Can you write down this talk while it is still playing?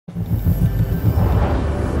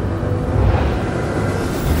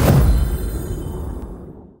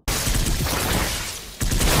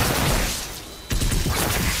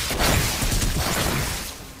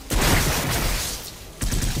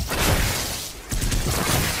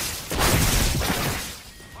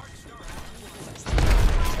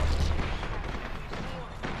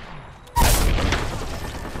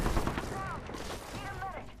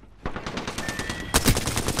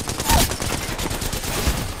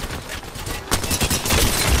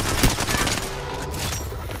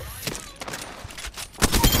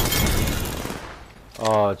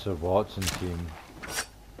That's a Watson team.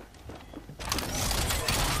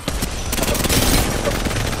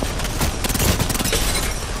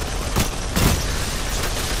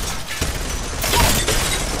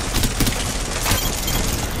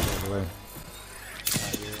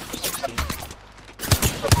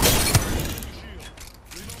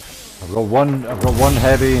 I've got one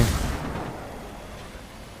heavy.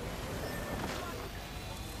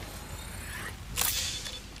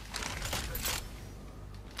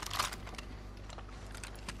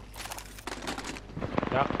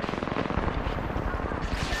 Yeah.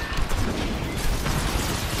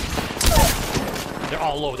 They're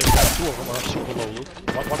all low. There's two of them are super low, Luke.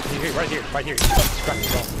 One here, right here, right here. He's cracking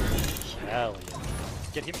as well. Hell yeah.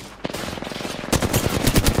 Get him.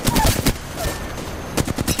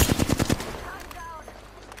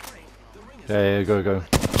 Yeah, go.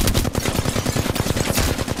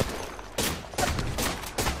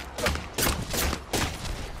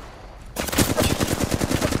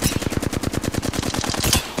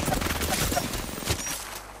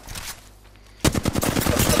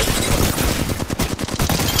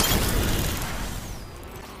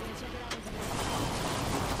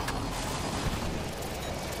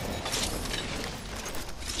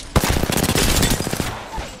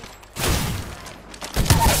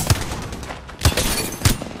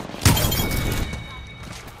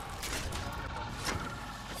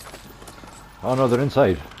 Oh no, they're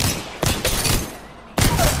inside.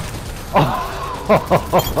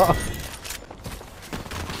 Oh.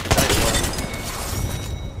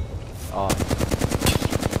 Oh.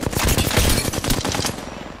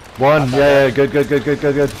 One, yeah, good.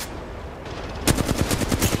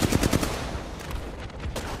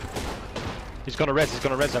 He's gonna res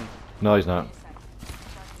him. No, he's not.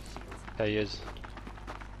 Yeah, he is.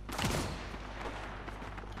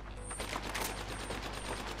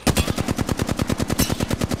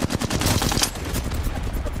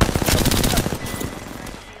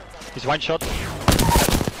 He's one shot.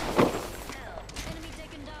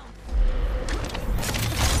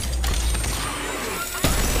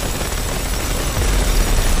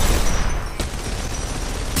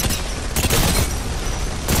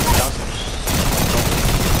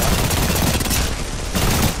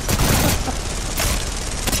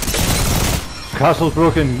 Castle's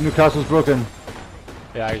broken. New castle's broken.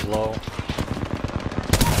 Yeah, he's low.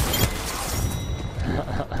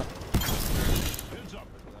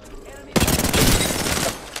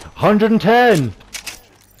 110.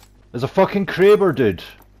 There's a fucking Kraber, dude.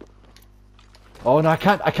 Oh no, I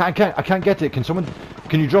can't get it. Can someone?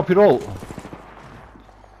 Can you drop your ult?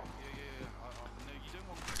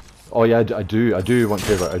 Oh yeah, I do want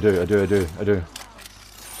Kraber. I do.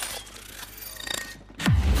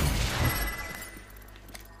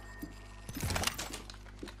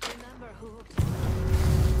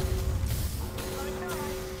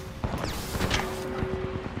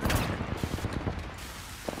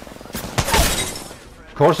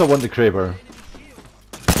 Of course I want the Kraber.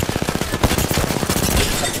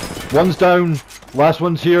 One's down, last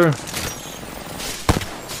one's here.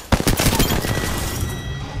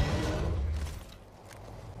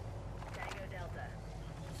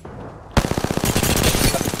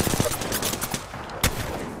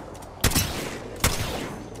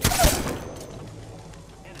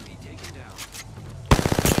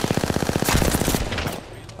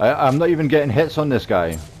 I'm not even getting hits on this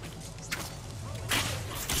guy.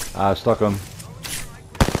 I stuck him.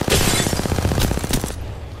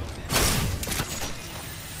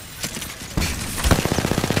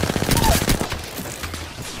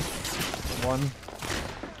 One.